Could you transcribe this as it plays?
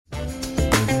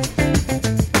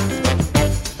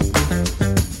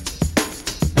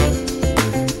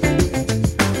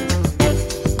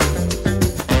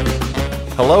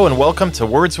Hello and welcome to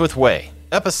Words with Way,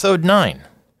 Episode 9,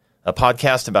 a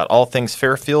podcast about all things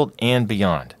Fairfield and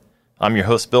beyond. I'm your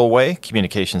host, Bill Way,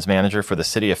 Communications Manager for the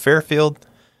City of Fairfield,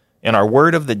 and our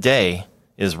word of the day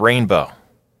is rainbow.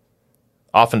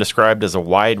 Often described as a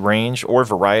wide range or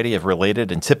variety of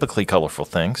related and typically colorful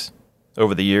things.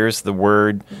 Over the years, the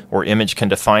word or image can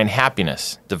define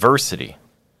happiness, diversity,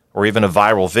 or even a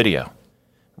viral video.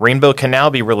 Rainbow can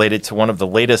now be related to one of the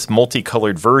latest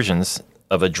multicolored versions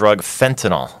of a drug,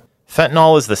 fentanyl.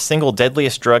 Fentanyl is the single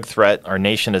deadliest drug threat our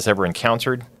nation has ever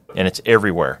encountered, and it's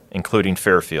everywhere, including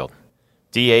Fairfield.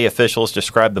 DEA officials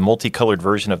describe the multicolored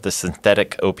version of the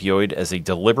synthetic opioid as a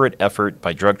deliberate effort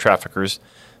by drug traffickers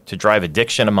to drive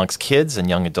addiction amongst kids and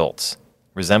young adults,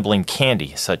 resembling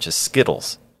candy such as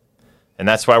Skittles. And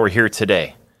that's why we're here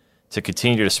today, to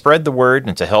continue to spread the word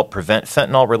and to help prevent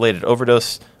fentanyl-related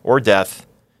overdose or death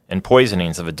and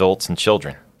poisonings of adults and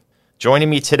children.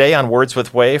 Joining me today on Words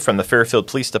with Way from the Fairfield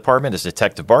Police Department is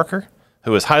Detective Barker,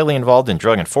 who is highly involved in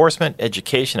drug enforcement,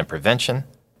 education, and prevention.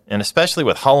 And especially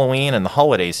with Halloween and the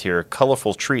holidays here,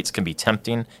 colorful treats can be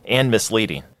tempting and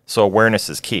misleading. So awareness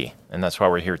is key, and that's why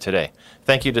we're here today.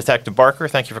 Thank you, Detective Barker.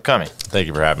 Thank you for coming. Thank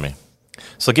you for having me.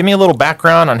 So give me a little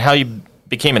background on how you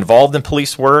became involved in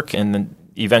police work and then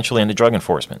eventually into drug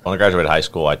enforcement. When I graduated high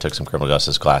school, I took some criminal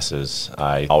justice classes.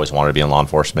 I always wanted to be in law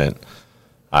enforcement.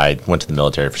 I went to the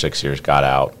military for 6 years, got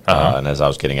out, and as I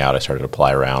was getting out, I started to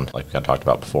apply around. Like I talked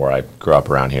about before, I grew up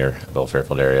around here, the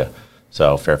Fairfield area.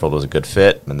 So Fairfield was a good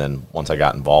fit. And then once I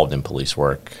got involved in police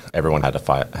work, everyone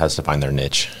has to find their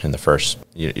niche. In the first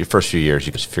few years,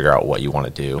 you just figure out what you want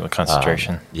to do. The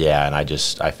concentration. And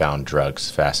I found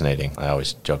drugs fascinating. I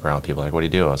always joke around with people like, what do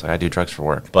you do? I was like, I do drugs for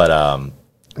work. But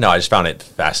no, I just found it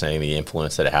fascinating, the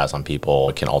influence that it has on people.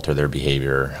 It can alter their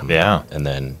behavior. Yeah. And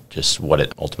then just what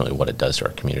it does to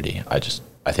our community.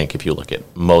 I think if you look at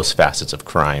most facets of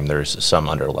crime, there's some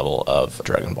underlevel of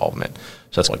drug involvement.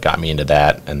 So that's what got me into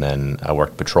that. And then I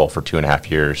worked patrol for 2.5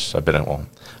 years. I've been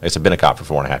a cop for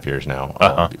 4.5 years now.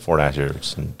 4.5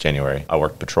 years in January. I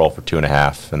worked patrol for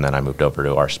 2.5, and then I moved over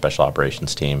to our special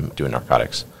operations team doing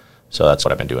narcotics. So that's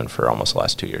what I've been doing for almost the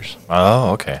last 2 years.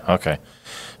 Oh, okay.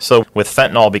 So with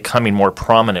fentanyl becoming more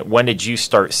prominent, when did you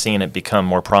start seeing it become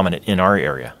more prominent in our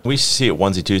area? We see it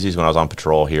onesie-twosies when I was on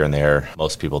patrol here and there.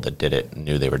 Most people that did it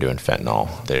knew they were doing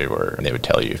fentanyl. They would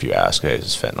tell you if you ask, hey, is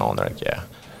this fentanyl? And they're like, yeah.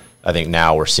 I think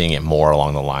now we're seeing it more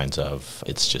along the lines of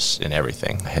it's just in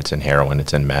everything. It's in heroin,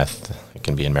 it's in meth, it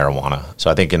can be in marijuana. So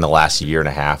I think in the last year and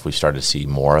a half, we've started to see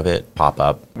more of it pop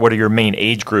up. What are your main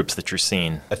age groups that you're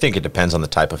seeing? I think it depends on the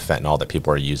type of fentanyl that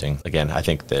people are using. Again, I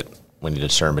think that when you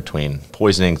discern between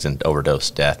poisonings and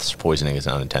overdose deaths, poisoning is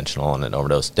unintentional, and an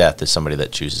overdose death is somebody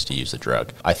that chooses to use the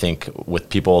drug. I think with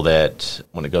people that,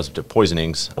 when it goes to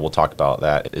poisonings, we'll talk about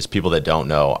that, is people that don't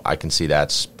know, I can see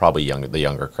that's probably the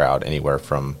younger crowd, anywhere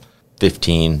from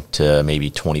 15 to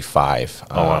maybe 25.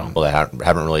 People that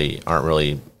aren't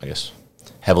really, I guess,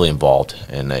 heavily involved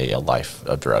in a life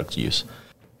of drug use.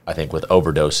 I think with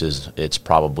overdoses, it's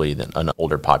probably an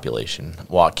older population.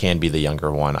 While it can be the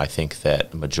younger one, I think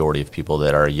that the majority of people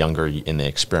that are younger in the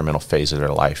experimental phase of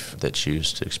their life that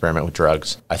choose to experiment with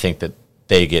drugs, I think that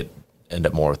they end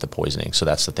up more with the poisoning. So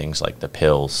that's the things like the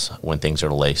pills, when things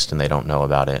are laced and they don't know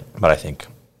about it. But I think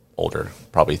older,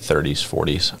 probably 30s,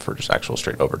 40s, for just actual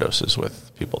straight overdoses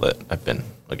with people that have been,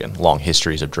 again, long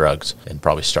histories of drugs and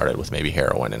probably started with maybe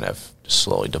heroin and have just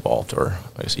slowly devolved or,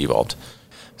 I guess, evolved.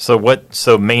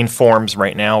 So main forms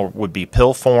right now would be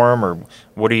pill form, or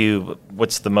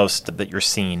what's the most that you're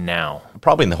seeing now?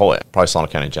 Probably Solano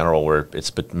County in general, where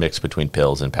it's mixed between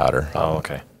pills and powder. Oh,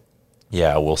 okay.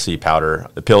 Yeah, we'll see powder.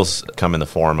 The pills come in the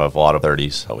form of a lot of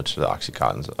 30s, which are the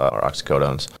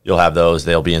oxycodones. You'll have those.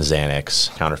 They'll be in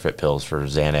Xanax, counterfeit pills for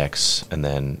Xanax, and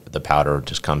then the powder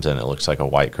just comes in. It looks like a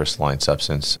white crystalline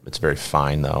substance. It's very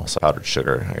fine, though. So powdered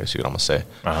sugar, I guess you could almost say,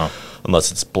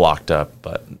 unless it's blocked up.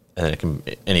 And it can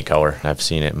be any color. I've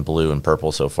seen it in blue and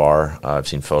purple so far. I've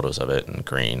seen photos of it in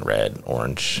green, red,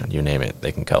 orange, you name it.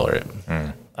 They can color it.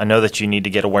 I know that you need to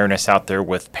get awareness out there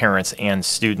with parents and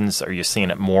students. Are you seeing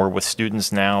it more with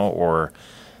students now, or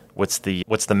what's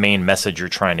the main message you're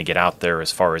trying to get out there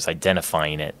as far as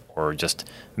identifying it, or just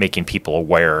making people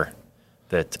aware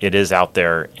that it is out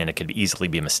there and it could easily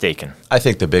be mistaken? I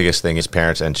think the biggest thing is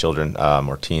parents and children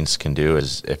or teens can do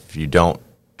is, if you don't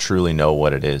truly know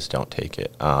what it is, don't take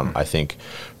it. I think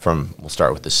we'll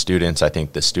start with the students. I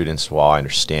think the students, while I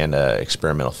understand the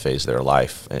experimental phase of their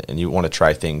life, and you want to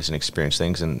try things and experience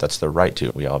things, and that's their right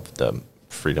to. We all have the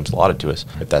freedoms allotted to us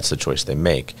if that's the choice they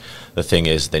make. The thing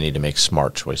is, they need to make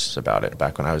smart choices about it.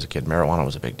 Back when I was a kid, marijuana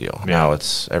was a big deal. Yeah. Now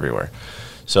it's everywhere.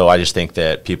 So I just think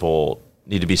that people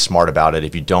need to be smart about it.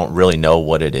 If you don't really know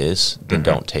what it is, then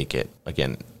don't take it.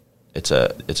 Again, it's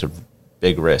a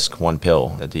big risk. One pill,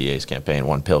 the DEA's campaign,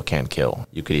 one pill can kill.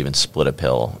 You could even split a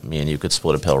pill. Me and you could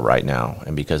split a pill right now,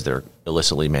 and because they're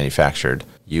illicitly manufactured,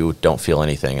 you don't feel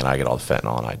anything, and I get all the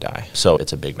fentanyl and I die. So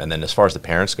it's a big. And then as far as the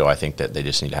parents go, I think that they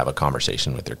just need to have a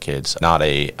conversation with their kids.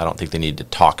 I don't think they need to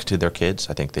talk to their kids.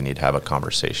 I think they need to have a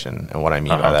conversation. And what I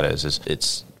mean by that is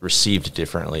it's received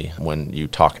differently when you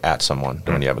talk at someone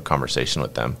than when you have a conversation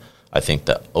with them. I think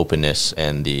the openness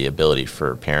and the ability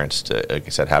for parents to, like I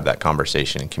said, have that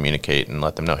conversation and communicate and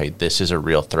let them know, hey, this is a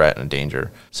real threat and a danger.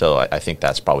 So I think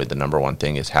that's probably the number one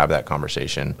thing, is have that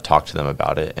conversation, talk to them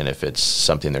about it. And if it's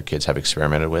something their kids have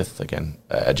experimented with, again,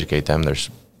 educate them. There's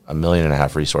 1.5 million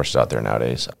resources out there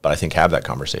nowadays. But I think have that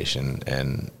conversation,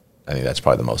 and I think that's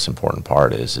probably the most important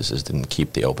part is to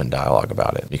keep the open dialogue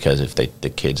about it. Because if the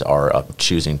kids are up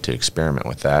choosing to experiment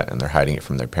with that and they're hiding it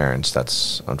from their parents,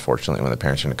 that's unfortunately when the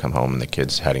parents are going to come home and the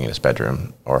kid's hiding in his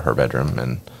bedroom or her bedroom,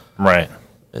 and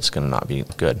it's going to not be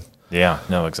good. Yeah,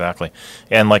 no, exactly.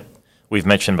 And like we've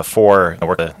mentioned before,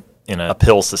 we're in a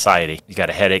pill society. You got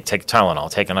a headache, take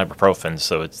Tylenol, take an ibuprofen.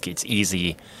 So it's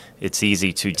easy. It's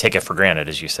easy to take it for granted,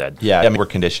 as you said. Yeah, I mean, we're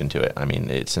conditioned to it. I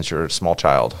mean, since you're a small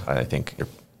child, I think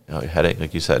headache,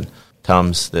 like you said,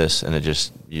 Tums, this, and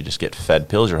you just get fed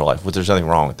pills your whole life. But there's nothing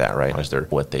wrong with that, right? They're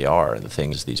what they are. The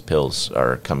thing is, these pills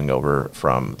are coming over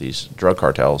from these drug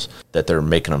cartels that they're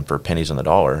making them for pennies on the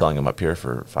dollar, selling them up here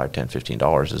for $5, $10,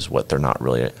 $15 is what they're not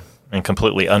really. And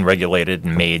completely unregulated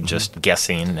and made just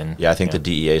guessing. And yeah, I think the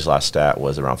DEA's last stat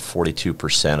was around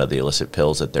 42% of the illicit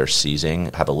pills that they're seizing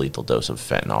have a lethal dose of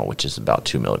fentanyl, which is about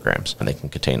 2 milligrams, and they can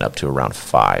contain up to around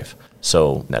 5.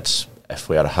 So that's, if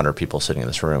we had 100 people sitting in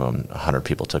this room and 100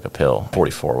 people took a pill,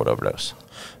 44 would overdose.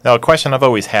 Now, a question I've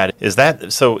always had is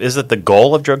it the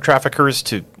goal of drug traffickers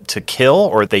to kill,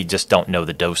 or they just don't know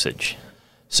the dosage?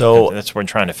 So that's what we're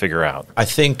trying to figure out. I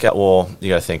think, you got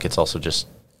to think it's also just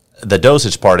the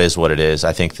dosage part is what it is.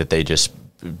 I think that they just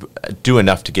do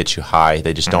enough to get you high.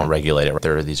 They just don't regulate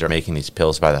it. These are making these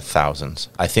pills by the thousands.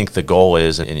 I think the goal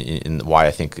is, and why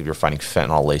I think you're finding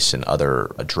fentanyl laced in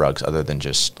other drugs other than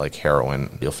just like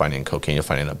heroin, you'll find it in cocaine, you'll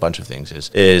find it in a bunch of things,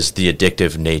 is the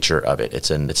addictive nature of it. It's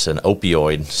an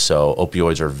opioid, so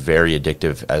opioids are very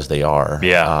addictive as they are.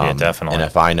 Yeah, definitely.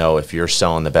 And if you're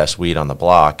selling the best weed on the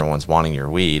block, everyone's wanting your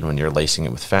weed when you're lacing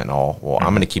it with fentanyl, well,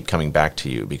 I'm going to keep coming back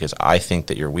to you because I think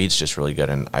that your weed's just really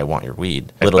good and I want your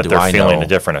weed. Little do I know,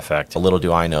 different effect. Little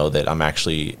do I know that I'm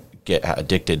actually get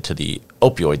addicted to the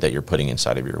opioid that you're putting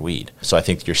inside of your weed. So I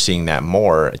think you're seeing that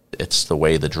more. It's the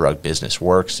way the drug business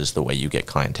works, is the way you get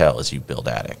clientele, is you build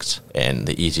addicts. And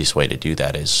the easiest way to do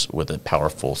that is with a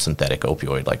powerful synthetic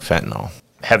opioid like fentanyl.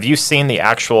 Have you seen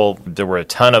there were a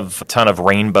ton of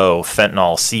rainbow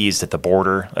fentanyl seized at the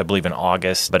border, I believe in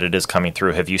August, but it is coming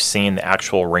through. Have you seen the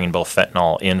actual rainbow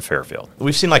fentanyl in Fairfield?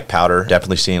 We've seen like powder,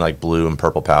 definitely seen like blue and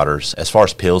purple powders. As far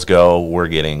as pills go, we're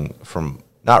getting from,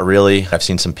 not really. I've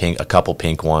seen some pink, a couple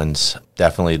pink ones.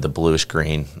 Definitely the bluish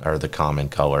green are the common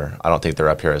color. I don't think they're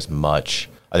up here as much.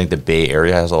 I think the Bay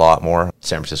Area has a lot more.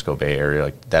 San Francisco Bay Area,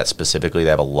 like that specifically, they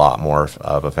have a lot more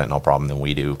of a fentanyl problem than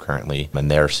we do currently.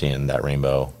 And they're seeing that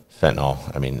rainbow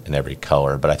fentanyl, in every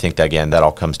color. But I think, that, again, that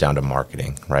all comes down to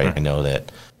marketing, right? I know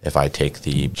that if I take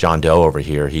the John Doe over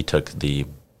here, he took the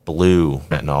blue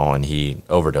fentanyl and he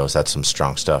overdosed. That's some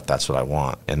strong stuff. That's what I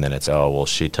want. And then it's,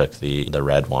 she took the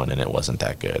red one and it wasn't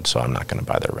that good, so I'm not going to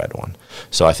buy the red one.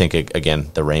 So I think, again,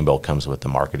 the rainbow comes with the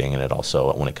marketing, and it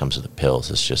also, when it comes to the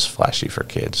pills, it's just flashy for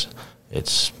kids.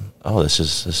 It's,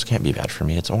 this can't be bad for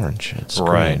me. It's orange. It's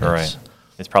right, green. Right.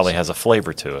 It probably has a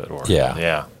flavor to it.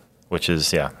 Yeah. Which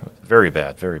is, very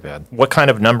bad, very bad. What kind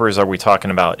of numbers are we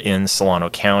talking about in Solano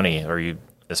County? Are you,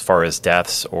 as far as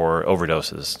deaths or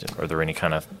overdoses? Are there any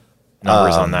kind of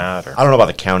numbers on that? Or? I don't know about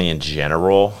the county in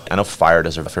general. I know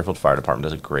Fairfield Fire Department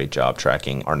does a great job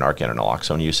tracking our Narcan and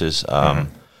naloxone uses.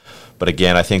 But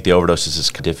again, I think the overdoses is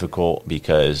difficult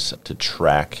because to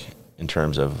track in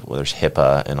terms of, there's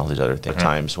HIPAA and all these other things.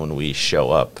 Times when we show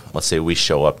up, let's say we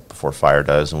show up before fire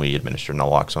does and we administer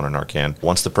naloxone or Narcan.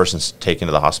 Once the person's taken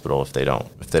to the hospital, if they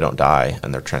don't die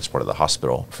and they're transported to the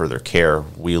hospital for their care,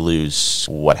 we lose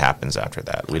what happens after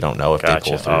that. We don't know if they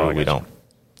pull through. We don't,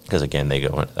 because again, they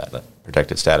go into that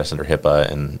protected status under HIPAA,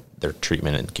 and their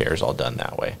treatment and care is all done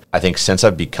that way. I think since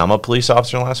I've become a police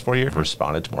officer in the last 4 years, I've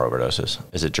responded to more overdoses.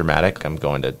 Is it dramatic? I'm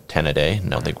going to 10 a day. I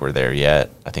don't think we're there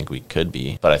yet. I think we could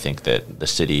be, but I think that the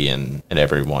city and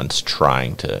everyone's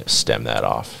trying to stem that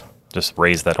off. Just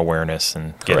raise that awareness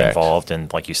and get involved,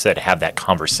 and like you said, have that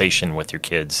conversation with your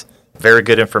kids. Very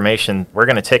good information. We're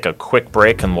going to take a quick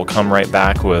break, and we'll come right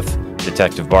back with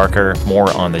Detective Barker,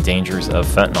 more on the dangers of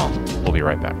fentanyl. We'll be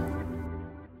right back.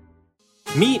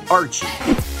 Meet Archie.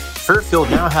 Fairfield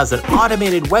now has an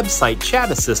automated website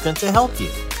chat assistant to help you.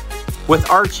 With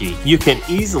Archie, you can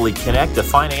easily connect to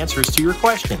find answers to your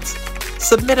questions,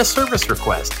 submit a service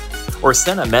request, or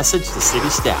send a message to city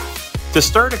staff. To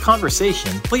start a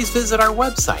conversation, please visit our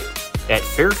website at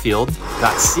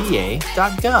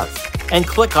fairfield.ca.gov and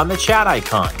click on the chat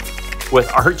icon.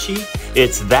 With Archie,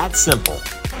 it's that simple.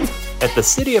 At the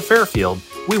City of Fairfield,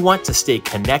 we want to stay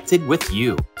connected with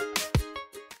you.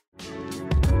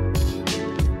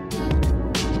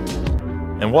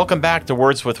 And welcome back to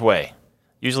Words with Way.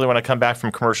 Usually when I come back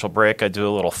from commercial break, I do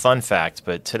a little fun fact,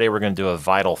 but today we're going to do a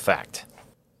vital fact.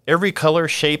 Every color,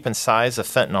 shape, and size of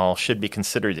fentanyl should be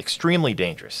considered extremely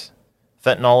dangerous.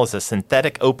 Fentanyl is a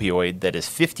synthetic opioid that is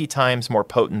 50 times more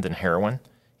potent than heroin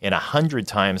and 100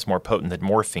 times more potent than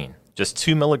morphine. Just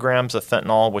 2 milligrams of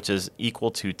fentanyl, which is equal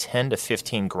to 10 to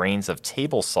 15 grains of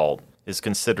table salt, is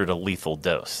considered a lethal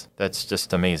dose. That's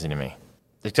just amazing to me.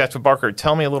 Detective Barker,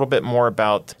 tell me a little bit more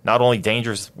about not only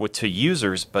dangers to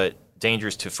users, but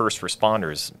dangers to first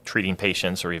responders treating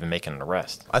patients or even making an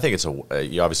arrest. I think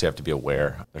you obviously have to be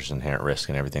aware. There's inherent risk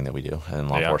in everything that we do in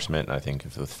law enforcement. And I think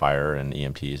with fire and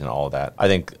EMTs and all of that, I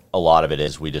think a lot of it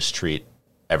is we just treat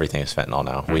everything as fentanyl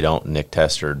now. We don't nick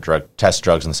test or test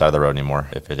drugs on the side of the road anymore.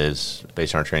 If it is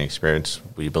based on our training experience,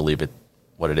 we believe it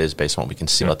what it is based on what we can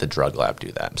see. Let the drug lab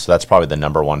do that. So that's probably the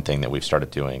number one thing that we've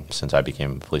started doing since I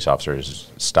became a police officer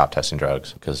is stop testing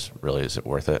drugs, because really, is it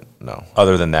worth it? No.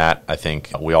 Other than that, I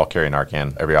think we all carry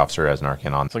Narcan. Every officer has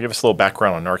Narcan on. So give us a little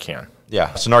background on Narcan.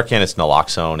 Yeah, so Narcan is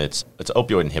naloxone. It's an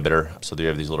opioid inhibitor. So you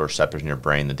have these little receptors in your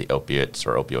brain that the opiates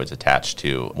or opioids attach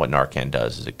to. What Narcan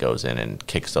does is it goes in and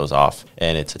kicks those off.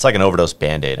 And it's like an overdose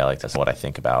Band-Aid. That's what I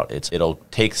think about. It'll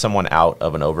take someone out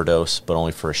of an overdose, but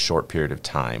only for a short period of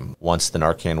time. Once the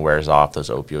Narcan wears off, those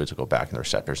opioids will go back in the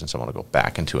receptors and someone will go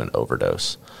back into an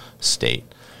overdose state.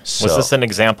 So, was this an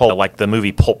example like the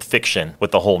movie Pulp Fiction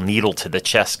with the whole needle to the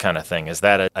chest kind of thing? Is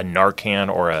that a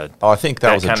Narcan or a... Oh, I think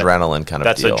that was adrenaline kind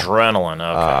of deal. That's adrenaline,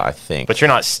 okay. I think. But you're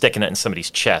not sticking it in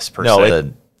somebody's chest per se.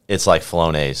 No, it's like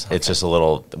Flonase. Okay. It's just a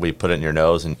little... We put it in your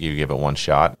nose and you give it one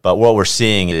shot. But what we're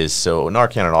seeing is... So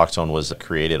Narcan and naloxone was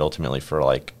created ultimately for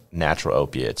like natural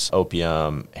opiates,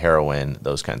 opium, heroin,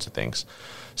 those kinds of things.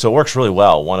 So it works really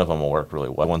well. One of them will work really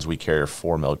well. The ones we carry are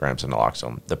 4 milligrams of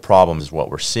naloxone. The problem is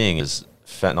what we're seeing is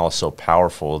fentanyl is so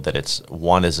powerful that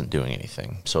one isn't doing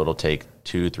anything. So it'll take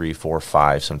 2, 3, 4,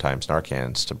 5, sometimes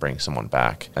Narcans to bring someone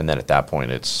back. And then at that point,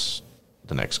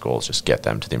 the next goal is just get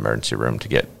them to the emergency room to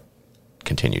get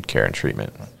continued care and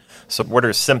treatment. So what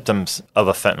are symptoms of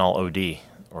a fentanyl OD?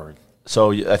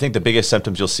 So I think the biggest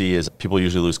symptoms you'll see is people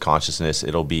usually lose consciousness.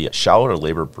 It'll be shallow or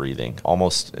labored breathing.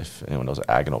 Almost, if anyone knows what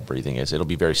agonal breathing is, it'll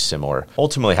be very similar.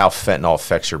 Ultimately, how fentanyl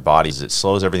affects your body is it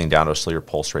slows everything down. It'll slow your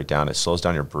pulse rate down. It slows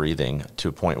down your breathing to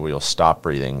a point where you'll stop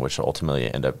breathing, which will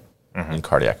ultimately end up in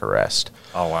cardiac arrest.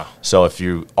 Oh, wow. So if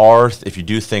you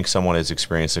do think someone is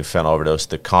experiencing fentanyl overdose,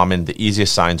 the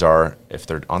easiest signs are, if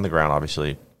they're on the ground,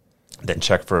 obviously, then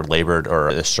check for labored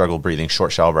or struggle breathing,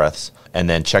 short, shallow breaths, and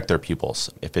then check their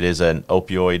pupils. If it is an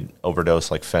opioid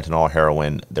overdose like fentanyl or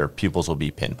heroin, their pupils will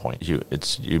be pinpoint.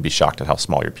 You'd be shocked at how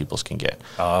small your pupils can get.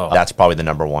 Oh. That's probably the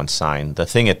number one sign. The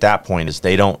thing at that point is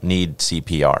they don't need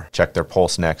CPR. Check their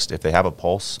pulse next. If they have a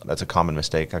pulse, that's a common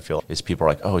mistake, I feel, is people are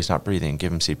like, oh, he's not breathing,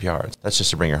 give him CPR. That's just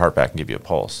to bring your heart back and give you a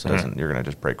pulse. You're going to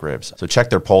just break ribs. So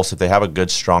check their pulse. If they have a good,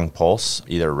 strong pulse,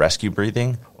 either rescue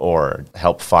breathing or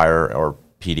help fire or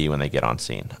PD when they get on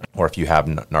scene. Or if you have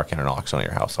Narcan or naloxone in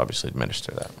your house, obviously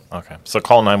administer that. Okay. So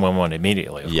call 911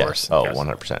 immediately, of course. Oh, yes.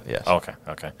 100%, yes. Okay.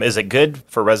 Is it good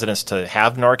for residents to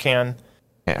have Narcan?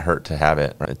 Can't hurt to have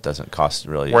it. It doesn't cost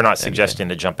really We're not anything. Suggesting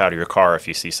to jump out of your car if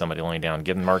you see somebody laying down,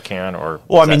 give them Narcan or...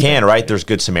 Well, I mean, you can, right? There's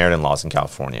Good Samaritan laws in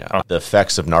California. Oh. The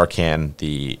effects of Narcan,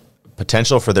 the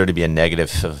potential for there to be a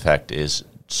negative effect is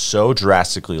so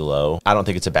drastically low. I don't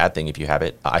think it's a bad thing if you have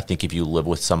it. I think if you live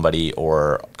with somebody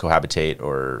or cohabitate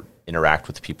or interact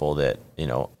with people that,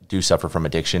 do suffer from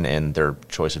addiction and their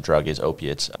choice of drug is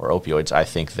opiates or opioids, I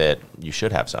think that you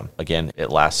should have some. Again, it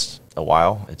lasts a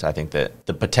while. I think that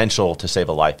the potential to save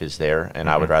a life is there, and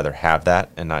I would rather have that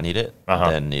and not need it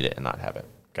than need it and not have it.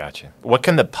 Gotcha. What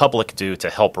can the public do to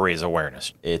help raise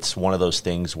awareness? It's one of those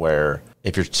things where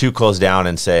if you're too closed down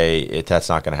and say, that's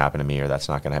not going to happen to me or that's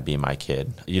not going to be my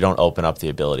kid, you don't open up the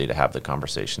ability to have the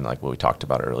conversation like what we talked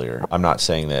about earlier. I'm not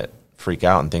saying that freak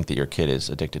out and think that your kid is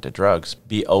addicted to drugs.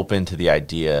 Be open to the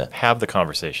idea. Have the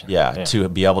conversation. Yeah, to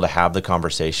be able to have the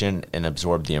conversation and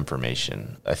absorb the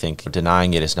information. I think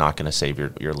denying it is not going to save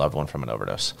your loved one from an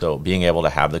overdose. So being able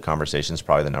to have the conversation is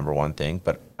probably the number one thing.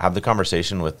 But have the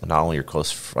conversation with not only your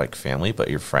close family, but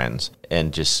your friends,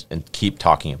 and keep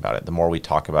talking about it. The more we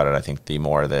talk about it, I think the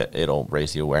more that it'll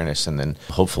raise the awareness, and then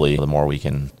hopefully the more we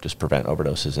can just prevent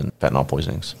overdoses and fentanyl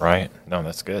poisonings. Right. No,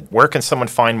 that's good. Where can someone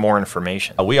find more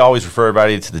information? We always refer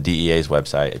everybody to the DEA's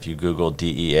website. If you Google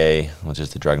DEA, which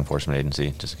is the Drug Enforcement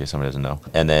Agency, just in case somebody doesn't know,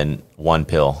 and then One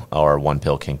Pill, or One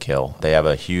Pill Can Kill, they have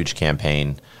a huge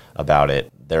campaign about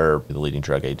it. They're the leading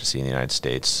drug agency in the United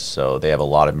States, so they have a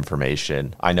lot of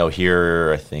information. I know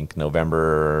here, I think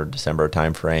November, December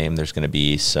timeframe, there's going to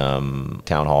be some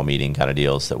town hall meeting kind of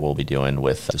deals that we'll be doing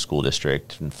with the school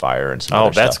district and fire and some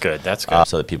other stuff. That's good. That's good.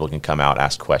 So that people can come out,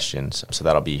 ask questions. So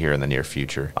that'll be here in the near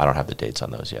future. I don't have the dates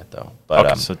on those yet, though. But,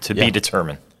 okay, so to be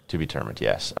determined. To be determined,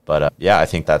 yes. But I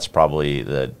think that's probably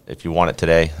if you want it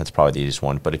today, that's probably the easiest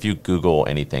one. But if you Google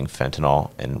anything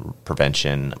fentanyl and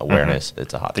prevention awareness,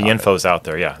 it's a hot topic. The info's out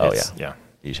there, yeah. Yeah.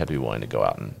 You just have to be willing to go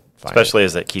out and find Especially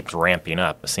as it keeps ramping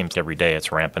up. It seems every day it's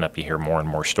ramping up. You hear more and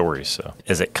more stories. So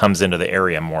as it comes into the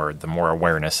area more, the more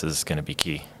awareness is going to be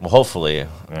key. Well, hopefully,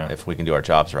 if we can do our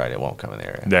jobs right, it won't come in the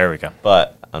area. There we go.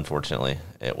 But unfortunately,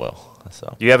 it will.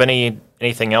 So, do you have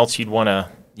anything else you'd want to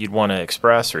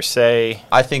express or say?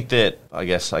 I think that, I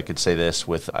guess I could say this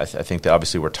I think that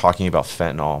obviously we're talking about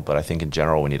fentanyl, but I think in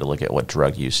general we need to look at what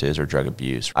drug use is or drug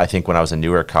abuse. I think when I was a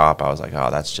newer cop, I was like, oh,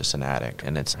 that's just an addict.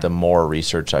 And it's the more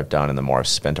research I've done and the more I've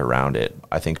spent around it,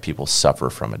 I think people suffer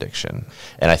from addiction.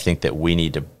 And I think that we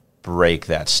need to break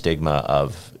that stigma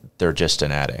of they're just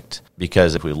an addict.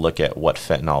 Because if we look at what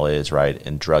fentanyl is, right,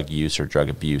 and drug use or drug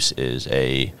abuse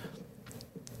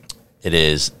it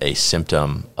is a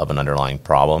symptom of an underlying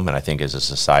problem, and I think as a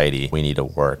society, we need to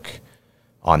work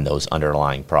on those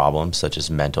underlying problems, such as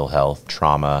mental health,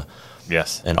 trauma,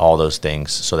 and all those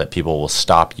things, so that people will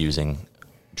stop using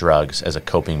drugs as a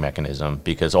coping mechanism,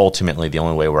 because ultimately the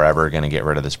only way we're ever going to get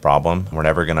rid of this problem, we're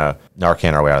never going to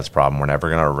Narcan our way out of this problem, we're never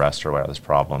going to arrest our way out of this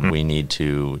problem. We need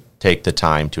to take the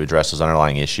time to address those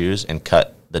underlying issues and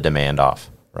cut the demand off.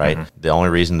 Right. The only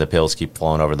reason the pills keep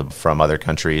flowing over from other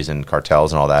countries and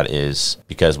cartels and all that is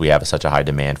because we have such a high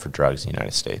demand for drugs in the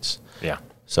United States. Yeah.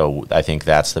 So I think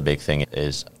that's the big thing,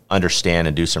 is understand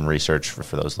and do some research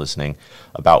for those listening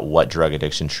about what drug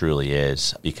addiction truly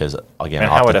is, because again, and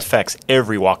how it affects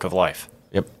every walk of life.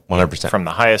 Yep, 100%. From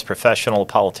the highest professional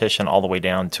politician all the way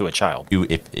down to a child.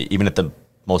 Even at the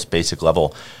most basic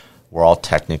level, we're all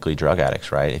technically drug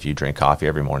addicts, right? If you drink coffee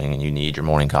every morning and you need your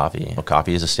morning coffee, well,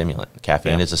 coffee is a stimulant.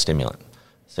 Caffeine is a stimulant.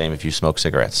 Same if you smoke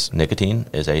cigarettes. Nicotine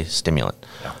is a stimulant.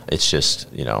 Yeah. It's just,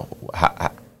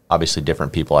 obviously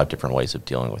different people have different ways of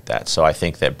dealing with that. So I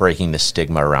think that breaking the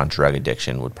stigma around drug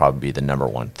addiction would probably be the number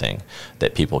one thing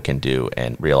that people can do,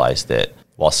 and realize that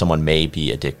while someone may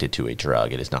be addicted to a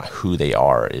drug, it is not who they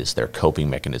are, it is their coping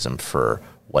mechanism for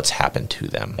what's happened to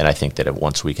them. And I think that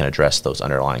once we can address those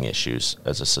underlying issues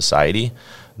as a society,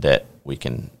 that we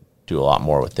can do a lot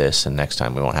more with this, and next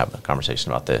time we won't have a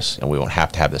conversation about this, and we won't have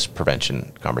to have this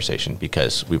prevention conversation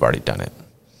because we've already done it.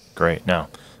 Great. Now,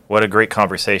 what a great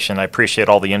conversation. I appreciate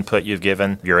all the input you've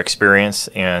given, your experience,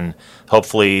 and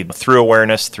hopefully through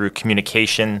awareness, through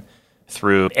communication,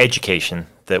 through education,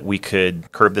 that we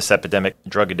could curb this epidemic,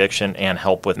 drug addiction, and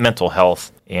help with mental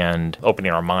health, and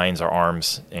opening our minds, our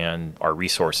arms, and our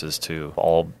resources to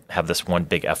all have this one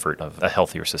big effort of a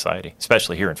healthier society,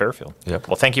 especially here in Fairfield. Yep.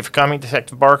 Well, thank you for coming,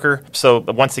 Detective Barker. So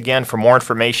once again, for more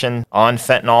information on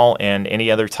fentanyl and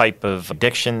any other type of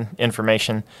addiction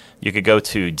information, you could go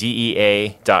to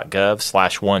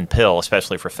dea.gov/1pill,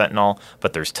 especially for fentanyl,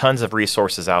 but there's tons of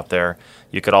resources out there.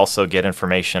 You could also get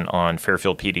information on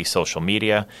Fairfield PD social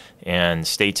media, and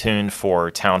stay tuned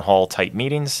for town hall type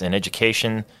meetings and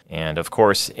education. And of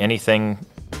course, anything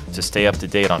to stay up to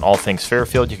date on all things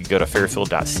Fairfield, you can go to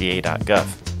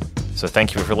fairfield.ca.gov. So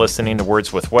thank you for listening to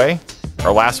Words with Way.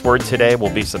 Our last word today will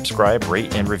be subscribe,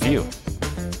 rate, and review.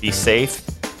 Be safe,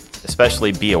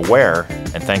 especially be aware,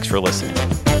 and thanks for listening.